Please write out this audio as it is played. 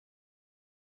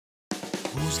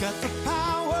Who's got the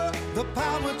power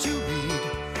to read?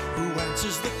 Who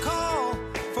answers the call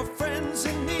for friends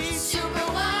in need?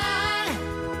 Superwhy,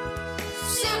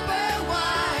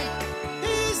 superwhy.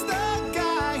 He's the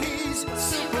guy, he's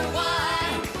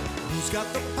Superwhy. Who's got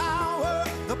the power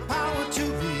to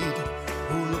read?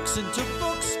 Who looks into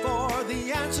books for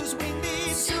the answers we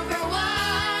need?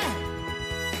 Superwhy,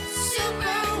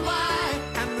 superwhy.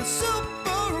 And the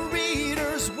super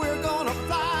readers, we're gonna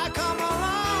fly. Come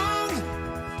along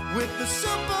with the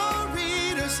super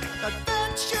readers.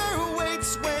 Adventure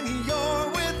waits when you're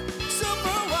with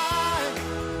superwhy.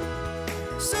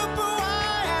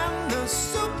 Superwhy and the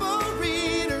super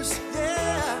readers,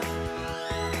 yeah.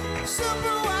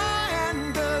 Superwhy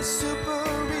and the super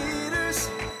readers.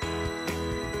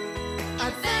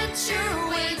 Adventure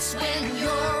waits when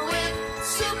you're with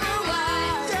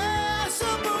Superwhy. Yeah,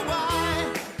 superwhy.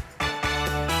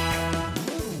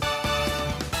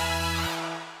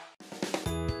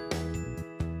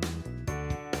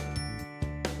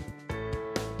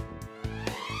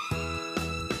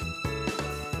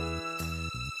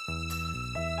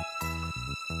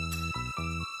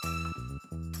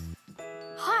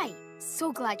 Hi,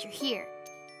 so glad you're here.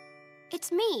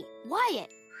 It's me,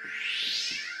 Wyatt.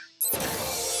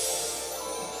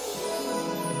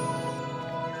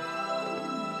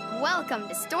 Welcome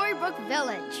to Storybook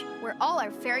Village, where all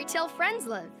our fairy tale friends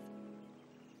live.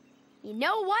 You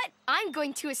know what? I'm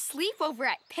going to a sleepover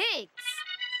at Pig's.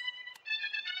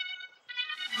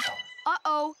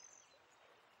 Uh-oh.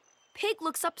 Pig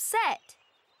looks upset.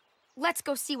 Let's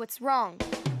go see what's wrong.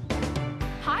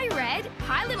 Hi, Red.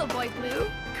 Hi, little boy Blue.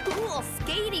 Cool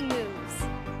skating moves.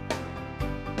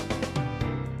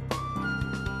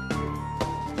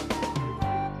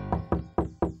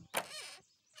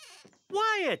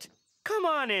 Wyatt, come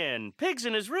on in. Pig's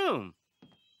in his room.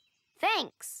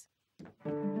 Thanks.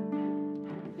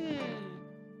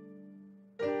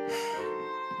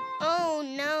 Oh,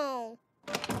 no.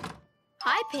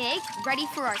 Hi, Pig. Ready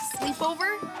for our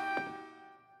sleepover?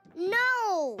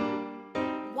 No!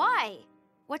 Why?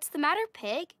 What's the matter,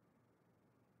 Pig?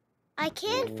 I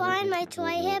can't find my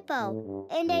toy hippo,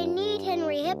 and I need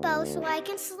Henry Hippo so I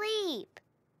can sleep.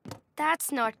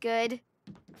 That's not good.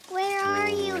 Where are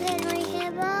you, Henry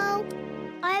Hippo?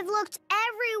 I've looked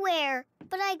everywhere,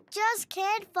 but I just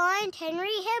can't find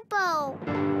Henry Hippo.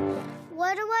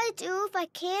 What do I do if I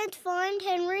can't find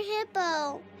Henry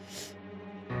Hippo?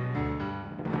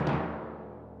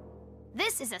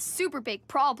 This is a super big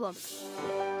problem.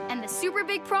 And the super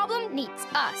big problem needs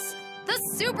us, the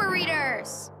Super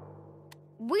Readers.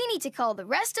 We need to call the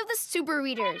rest of the Super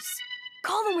Readers.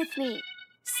 Call them with me.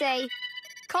 Say,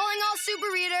 calling all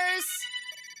Super Readers.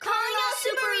 Calling all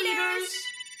super readers.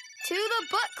 To the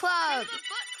book club.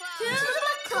 To the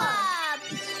book club.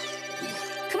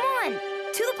 Come on,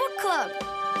 to the book club.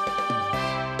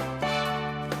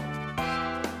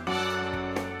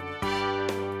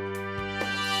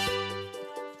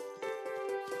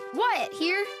 Wyatt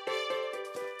here.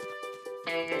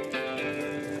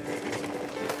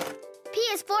 P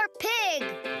is for pig.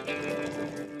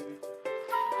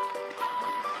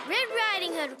 Red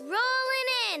Riding Hood rolling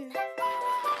in.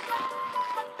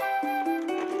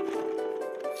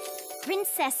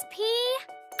 Princess P,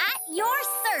 at your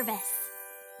service.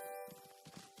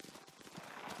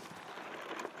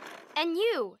 And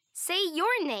you, say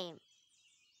your name.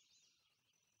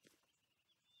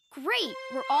 Great,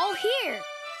 we're all here.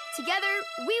 Together,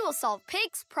 we will solve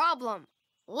Pig's problem.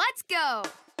 Let's go!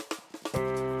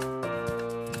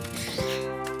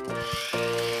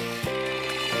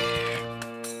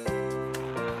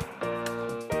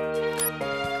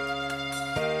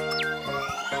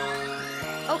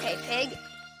 Okay, Pig,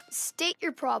 state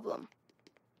your problem.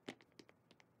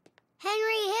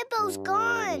 Henry Hippo's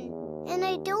gone, and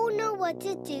I don't know what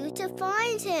to do to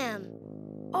find him.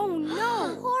 Oh,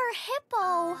 no! Poor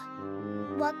Hippo.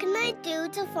 What can I do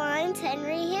to find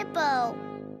Henry Hippo?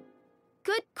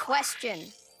 Good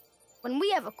question. When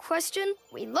we have a question,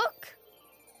 we look.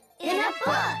 In a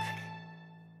book.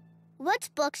 What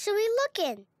book should we look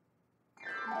in?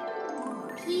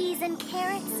 Peas and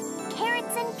carrots,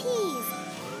 carrots and peas.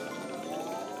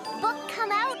 Book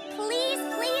come out, please,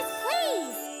 please,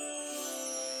 please.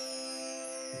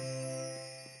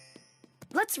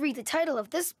 Let's read the title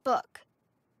of this book.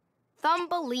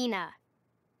 Thumbelina.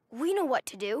 We know what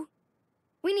to do.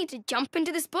 We need to jump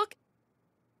into this book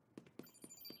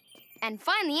and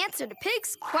find the answer to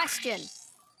Pig's question.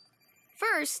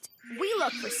 First, we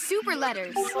look for super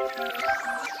letters.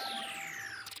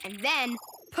 And then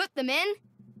put them in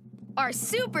our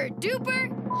super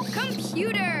duper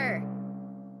computer.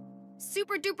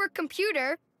 Super duper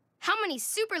computer, how many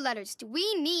super letters do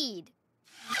we need?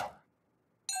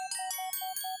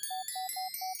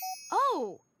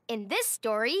 Oh, in this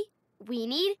story, we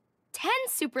need 10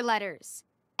 super letters.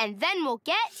 And then we'll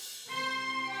get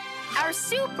our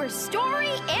super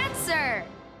story answer.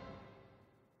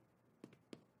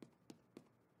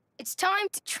 It's time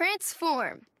to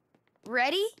transform.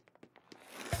 Ready?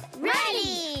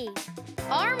 Ready!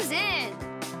 Arms in.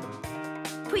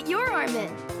 Put your arm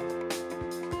in.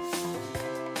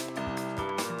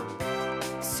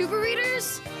 Super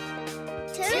Readers,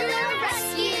 To the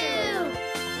rescue!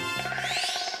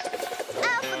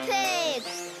 Alpha Pig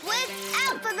with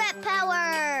alphabet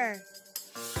power!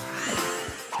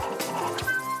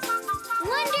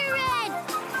 Wonder Red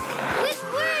with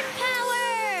word power!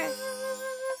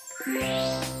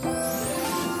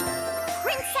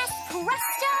 Princess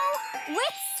Presto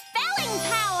with spelling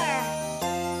power!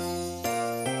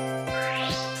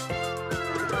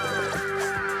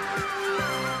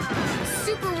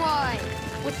 superwhy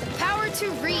with the power to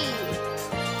read.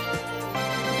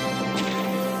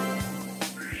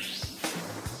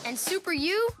 And Super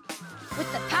U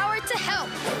with the power to help.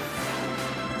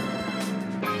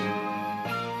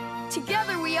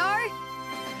 Together we are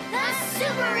The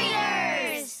Super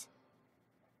Readers!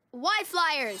 Y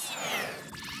Flyers.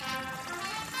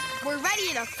 We're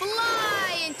ready to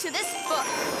fly into this book.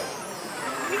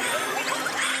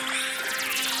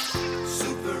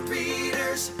 Super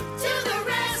Readers, To the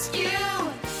rescue!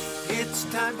 it's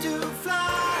time to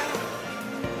fly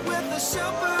with the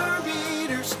Super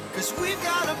Readers, 'cause we've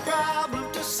got a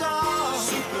problem to solve.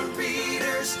 Super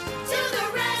Readers, To the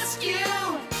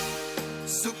rescue!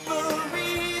 Super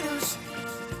Readers,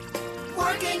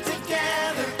 working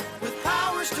together with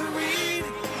powers to read.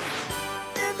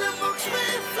 In the books we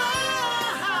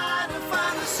fly to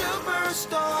find the super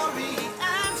story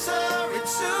answer.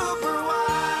 It's super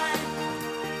wide.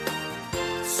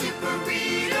 Super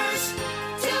Readers,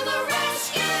 To the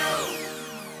rescue!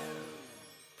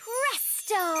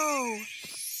 Presto!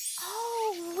 Oh,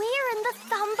 we're in the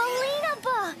Thumbelina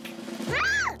book!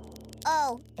 Ah!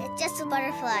 Oh, it's just a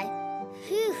butterfly.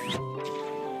 Phew.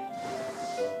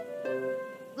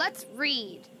 Let's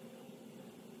read.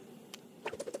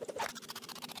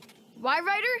 Y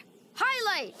Writer,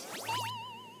 highlight.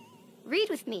 Read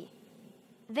with me.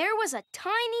 There was a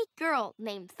tiny girl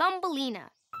named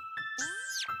Thumbelina.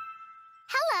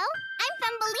 Hello, I'm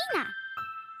Thumbelina.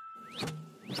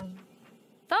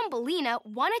 Thumbelina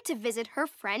wanted to visit her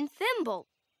friend Thimble.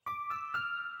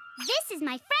 This is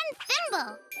my friend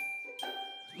Thimble.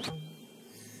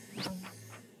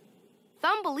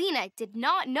 Thumbelina did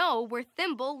not know where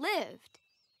Thimble lived.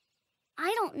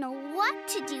 I don't know what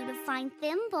to do to find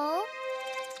Thimble.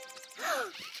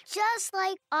 Just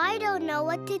like I don't know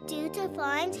what to do to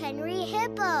find Henry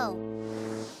Hippo.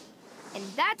 And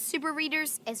that, Super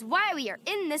Readers, is why we are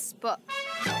in this book.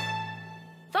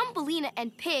 Thumbelina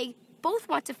and Pig both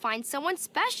want to find someone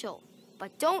special,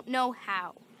 but don't know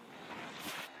how.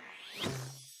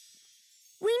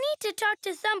 We need to talk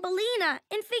to Thumbelina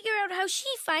and figure out how she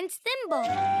finds Thimble.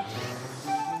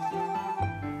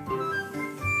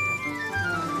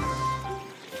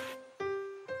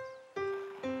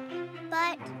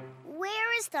 But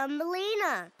where is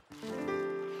Thumbelina?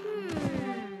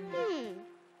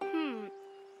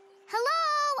 Hello,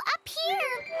 up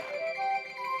here.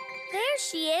 There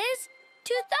she is,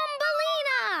 to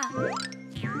Thumbelina.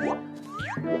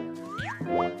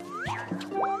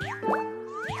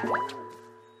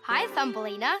 Hi,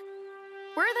 Thumbelina.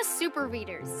 We're the Super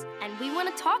Readers, and we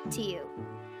want to talk to you.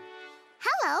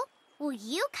 Hello. Will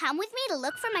you come with me to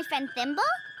look for my friend Thimble?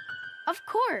 Of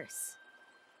course.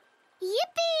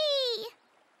 Yippee!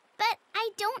 But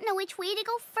I don't know which way to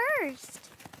go first.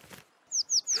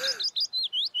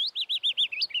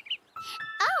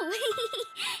 Oh,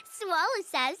 Swallow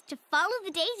says to follow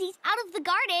the daisies out of the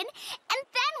garden, and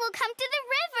then we'll come to the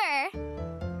river.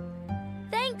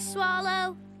 Thanks,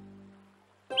 Swallow.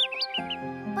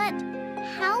 But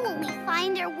how will we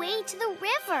find our way to the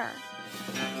river?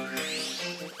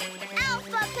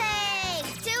 Alpha Pig,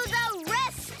 to the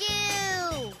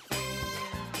rescue!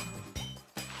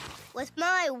 With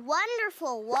my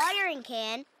wonderful watering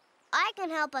can, I can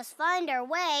help us find our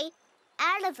way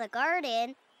out of the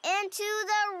garden into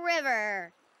the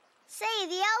river. Say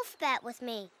the alphabet with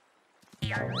me.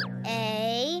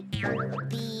 A,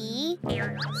 B,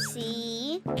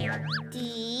 C,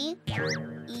 D,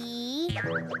 E,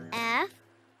 F.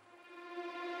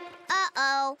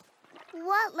 Uh-oh.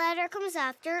 What letter comes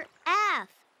after F?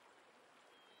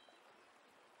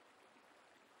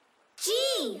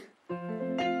 G!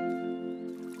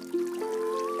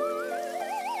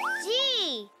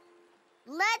 G.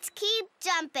 Let's keep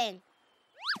jumping.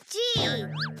 G.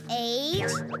 H-I-J.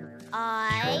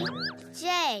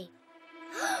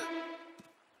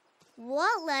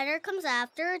 What letter comes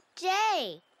after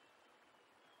J?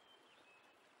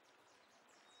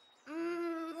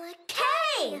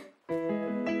 K. K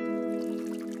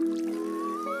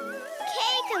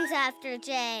comes after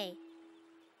J.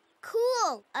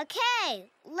 Cool.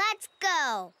 Okay, let's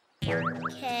go.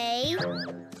 K,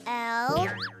 L,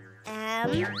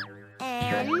 M,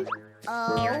 N,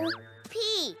 O,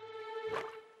 P.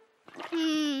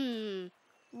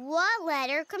 What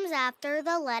letter comes after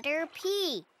the letter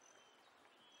P?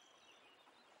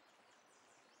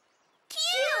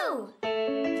 Q.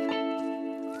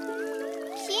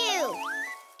 Q.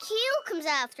 Q comes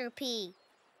after P.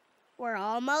 We're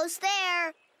almost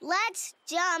there. Let's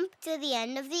jump to the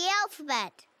end of the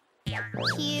alphabet.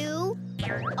 Q,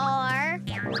 R,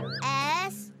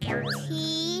 S,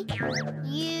 T,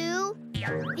 U,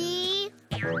 V,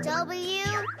 W,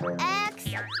 X,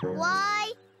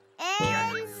 Y,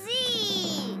 and Z.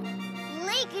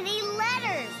 Lickety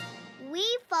letters. We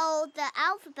followed the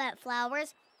alphabet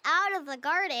flowers out of the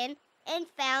garden and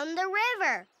found the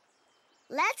river.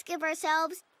 Let's give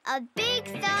ourselves a big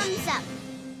thumbs up.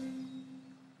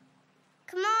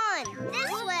 Come on,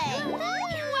 this way.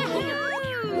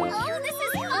 Oh, this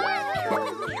is fun!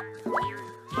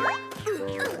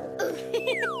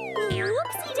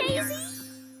 Whoopsie daisy!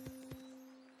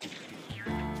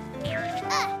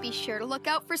 Be sure to look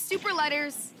out for super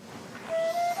letters.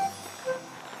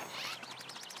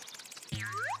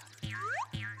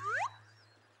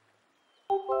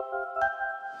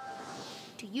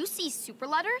 Do you see super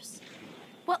letters?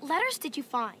 What letters did you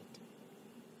find?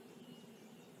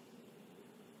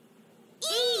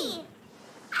 E.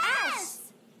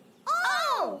 S.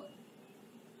 O.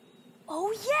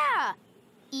 Oh, yeah!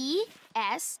 E,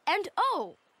 S, and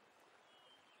O.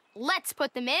 Let's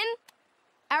put them in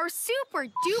our super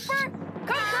duper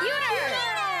computer!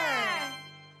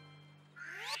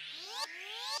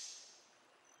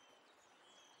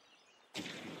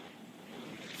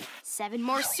 7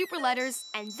 more super letters,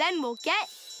 and then we'll get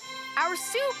our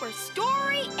super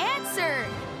story answered.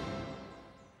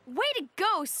 Way to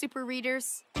go, super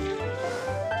readers.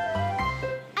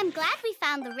 I'm glad we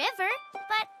found the river,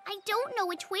 but I don't know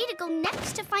which way to go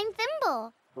next to find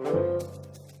Thimble.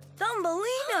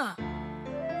 Thumbelina!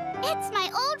 It's my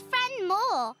old friend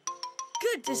Mole.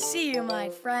 Good to see you, my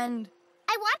friend.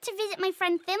 I want to visit my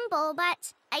friend Thimble,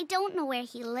 but I don't know where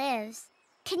he lives.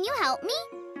 Can you help me?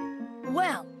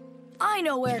 Well, I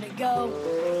know where to go.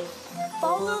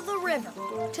 Follow the river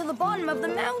to the bottom of the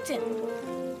mountain.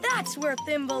 That's where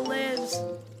Thimble lives.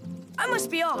 I must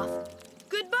be off.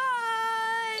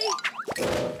 Goodbye!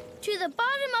 To the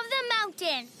bottom of the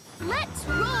mountain. Let's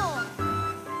roll.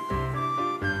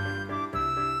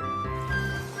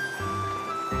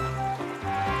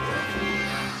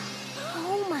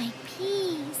 Oh, my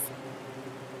peas.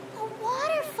 A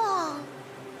waterfall.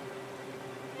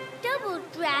 Double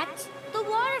drats. The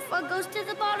waterfall goes to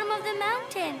the bottom of the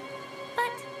mountain.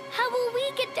 But how will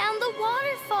we get down the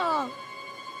waterfall?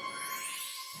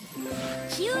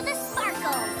 Cue the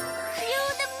sparkles.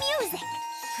 Cue the music.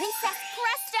 Princess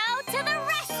Presto to the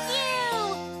rescue!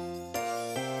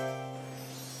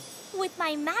 With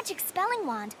my magic spelling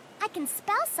wand, I can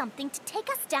spell something to take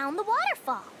us down the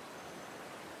waterfall.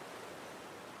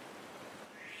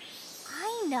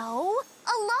 I know.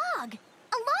 A log.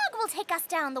 A log will take us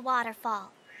down the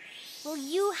waterfall. Will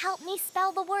you help me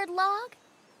spell the word log?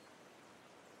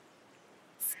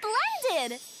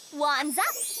 Splendid! Wands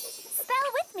up.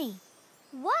 Spell with me.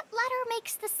 What letter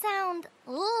makes the sound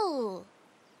L?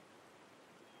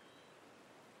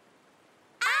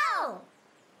 L.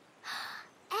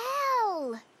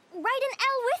 L. Write an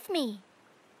L with me.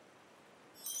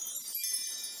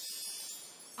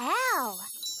 L.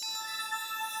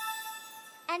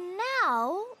 And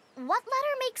now, what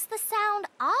letter makes the sound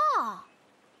ah?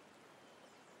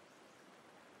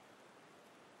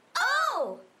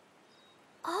 O.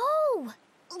 Oh,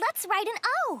 let's write an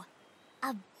O.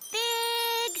 A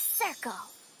big circle.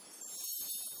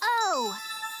 O.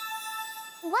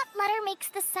 What letter makes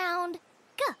the sound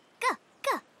G, G, G?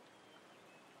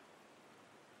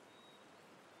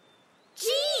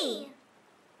 G.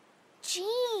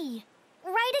 G.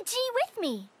 Write a G with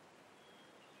me.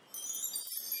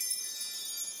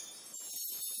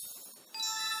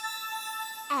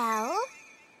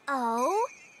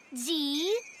 L-O-G,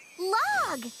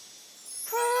 log.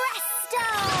 Presto!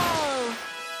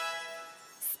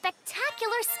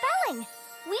 Spectacular spelling.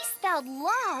 We spelled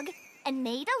log and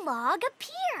made a log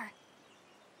appear.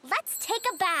 Let's take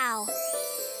a bow.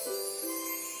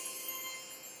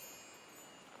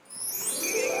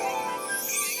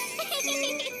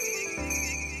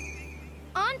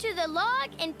 into the log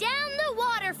and down the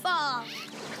waterfall.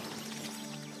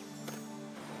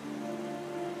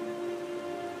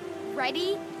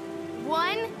 Ready?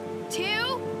 1, 2,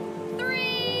 3!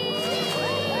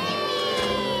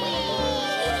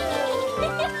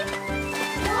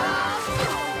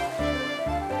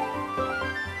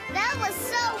 That was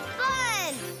so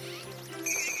fun!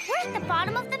 We're at the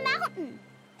bottom of the mountain.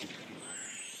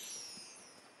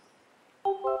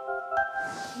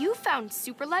 You found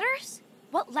super letters?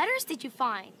 What letters did you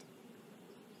find?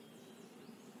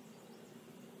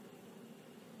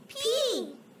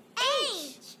 P,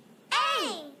 H,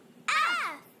 A,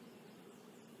 F.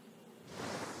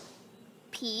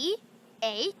 P,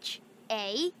 H,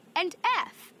 A, and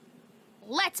F.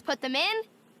 Let's put them in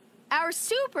our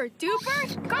super duper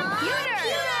computer!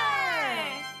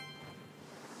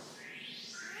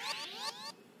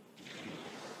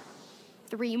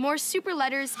 3 more super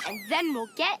letters, and then we'll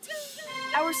get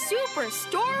our super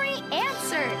story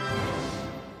answered.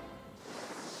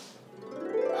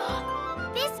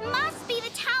 This must be the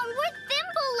town where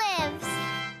Thimble lives.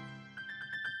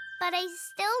 But I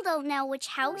still don't know which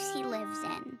house he lives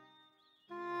in.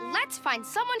 Let's find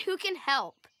someone who can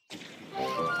help.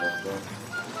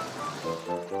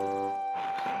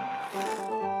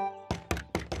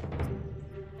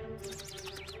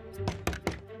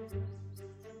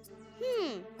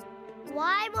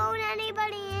 Why won't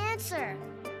anybody answer?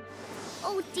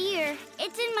 Oh dear,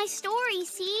 it's in my story,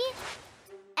 see?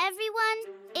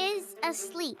 Everyone is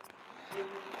asleep.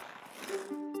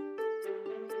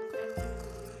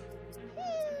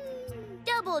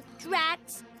 Double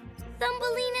tracks.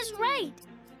 Thumbelina's right.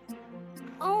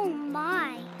 Oh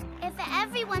my. If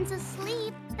everyone's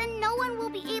asleep, then no one will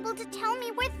be able to tell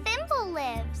me where Thimble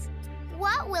lives.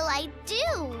 What will I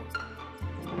do?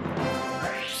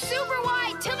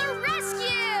 Superwhy to the rescue!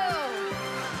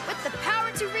 With the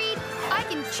power to read, I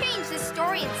can change this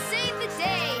story and save the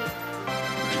day.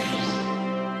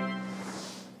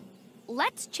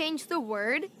 Let's change the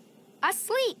word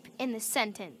asleep in the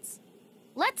sentence.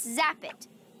 Let's zap it.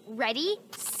 Ready,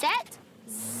 set,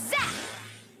 zap!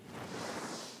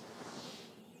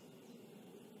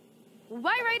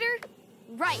 Why, writer?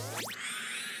 Right.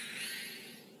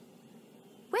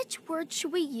 Which word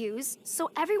should we use so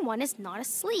everyone is not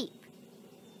asleep?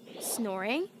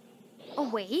 Snoring,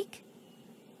 awake,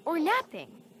 or napping?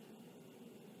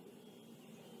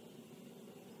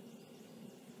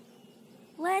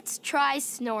 Let's try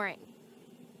snoring.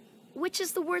 Which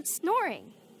is the word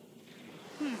snoring?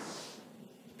 It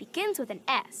begins with an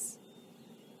S.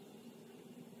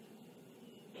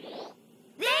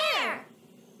 There!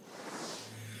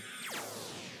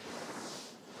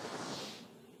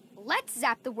 Let's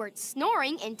zap the word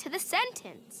snoring into the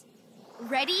sentence.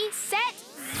 Ready, set,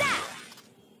 zap!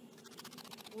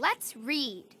 Let's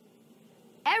read.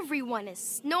 Everyone is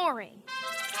snoring.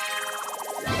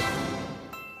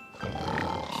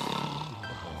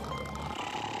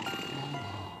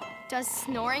 Does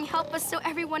snoring help us so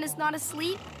everyone is not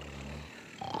asleep?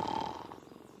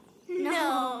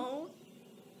 No.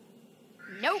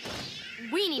 Nope.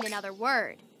 We need another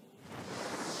word.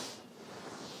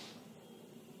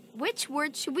 Which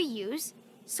word should we use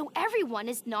so everyone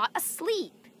is not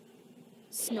asleep?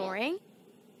 Snoring,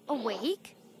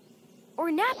 awake,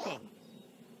 or napping?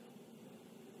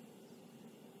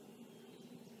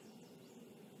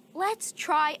 Let's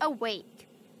try awake.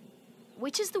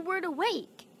 Which is the word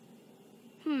awake?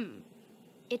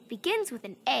 It begins with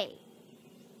an A.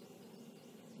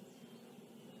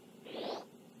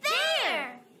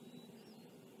 There!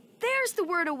 There's the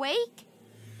word awake.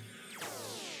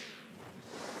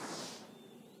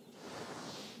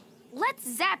 Let's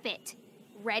zap it.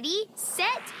 Ready,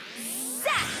 set,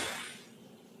 zap!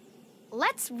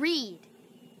 Let's read.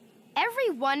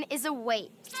 Everyone is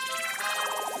awake.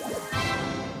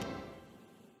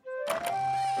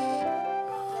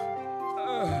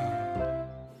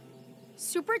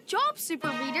 Super job, super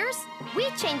readers. We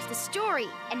changed the story,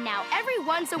 and now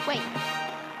everyone's awake.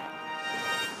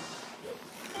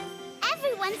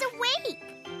 Everyone's awake.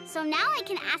 So now I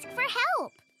can ask for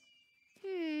help.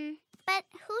 But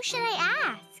who should I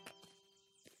ask?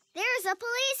 There's a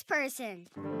police person.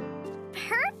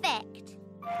 Perfect.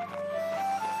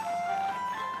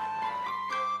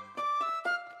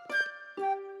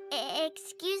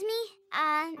 Excuse me,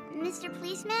 Mr.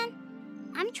 Policeman?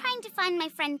 I'm trying to find my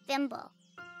friend Thimble,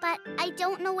 but I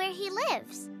don't know where he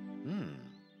lives.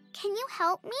 Can you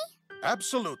help me?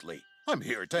 Absolutely. I'm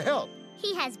here to help.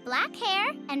 He has black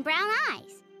hair and brown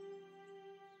eyes.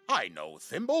 I know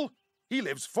Thimble. He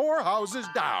lives 4 houses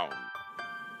down.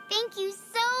 Thank you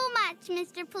so much. much,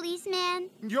 Mr. Policeman.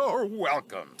 You're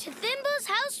welcome. To Thimble's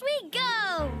house we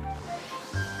go.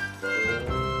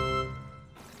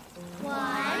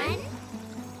 1,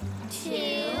 2,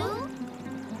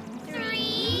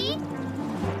 3,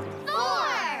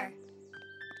 4.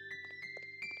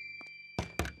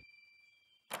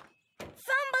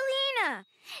 Thumbelina!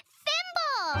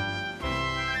 Thimble!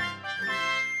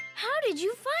 How did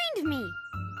you find me?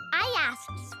 I asked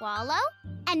Swallow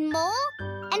and Mole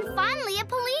and finally a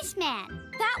policeman.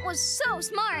 That was so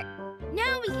smart.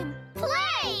 Now we can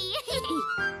play!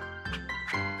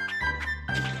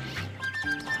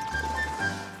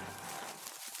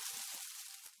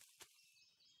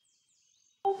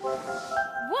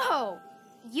 Whoa!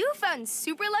 You found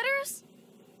super letters?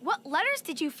 What letters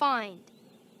did you find?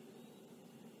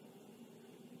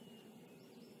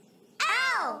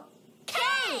 L, K,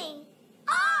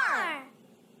 R.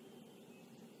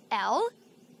 L,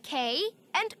 K,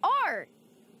 and R.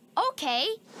 Okay.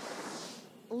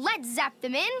 Let's zap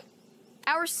them in.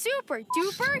 Our super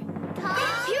duper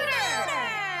computer!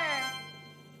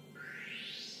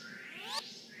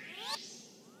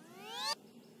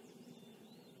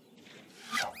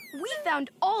 We found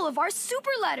all of our super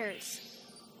letters.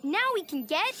 Now we can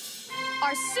get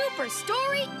our super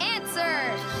story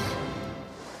answer.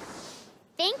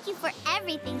 Thank you for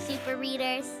everything, Super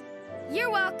Readers. You're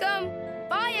welcome.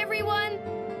 Bye, everyone.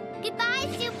 Goodbye,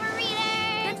 Super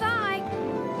Readers. Goodbye.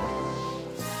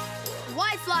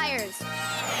 Why Flyers?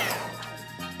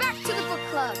 Back to the book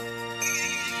club.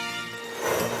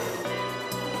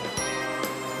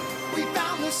 We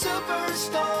found the super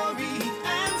story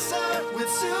answer with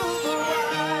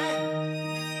superwhy.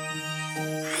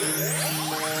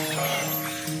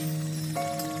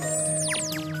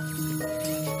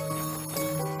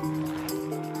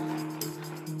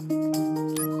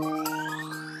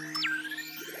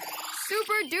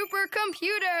 Super duper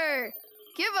computer.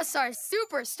 Give us our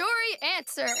super story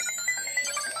answer.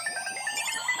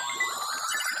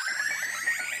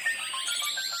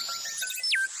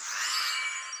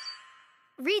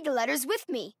 Read the letters with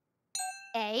me.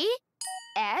 A,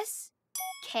 S,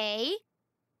 K,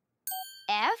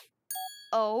 F,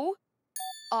 O,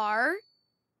 R,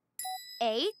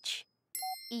 H,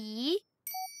 E,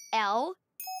 L,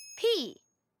 P.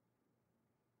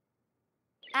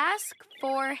 Ask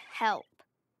for help.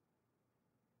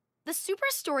 The super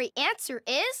story answer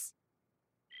is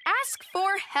ask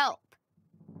for help.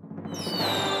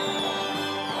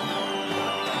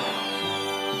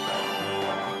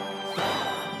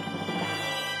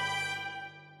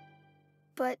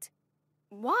 But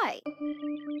why?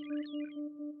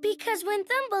 Because when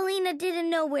Thumbelina didn't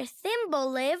know where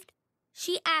Thimble lived,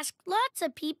 she asked lots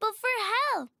of people for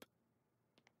help.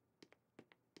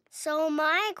 So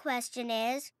my question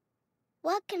is,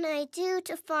 what can I do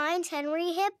to find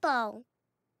Henry Hippo?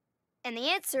 And the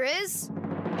answer is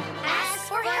Ask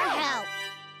for help.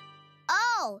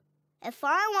 Oh, if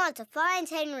I want to find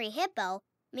Henry Hippo,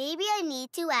 maybe I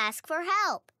need to ask for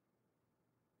help.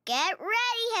 Get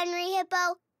ready, Henry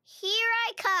Hippo. Here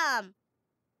I come.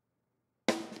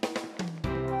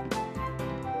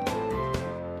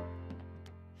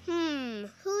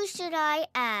 Who should I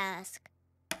ask?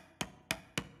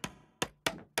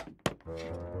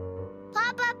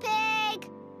 Papa Pig!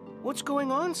 What's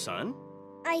going on, son?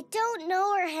 I don't know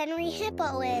where Henry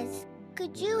Hippo is.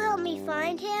 Could you help me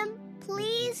find him,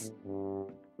 please?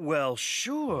 Well,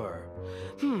 sure.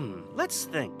 Let's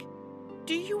think.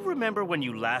 Do you remember when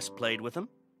you last played with him?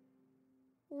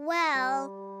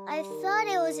 Well, I thought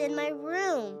it was in my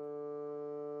room.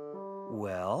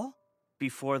 Well,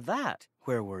 before that,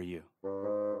 where were you?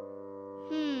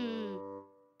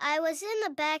 I was in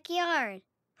the backyard.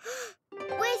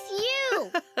 With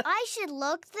you! I should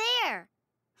look there.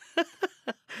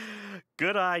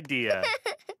 Good idea.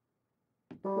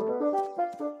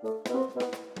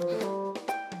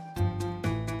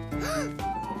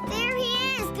 There he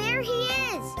is! There he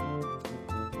is!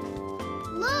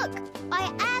 Look!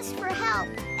 I asked for help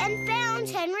and found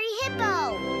Henry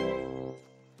Hippo.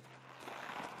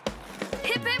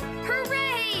 hip hip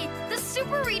hooray! The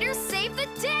super readers saved the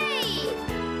day!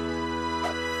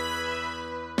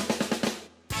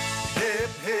 Hip,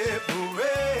 hip,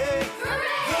 hooray!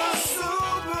 Hooray! The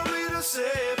super reader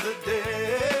saved the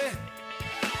day.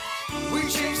 We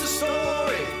changed the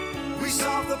story. We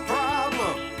solved the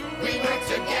problem. We worked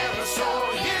together.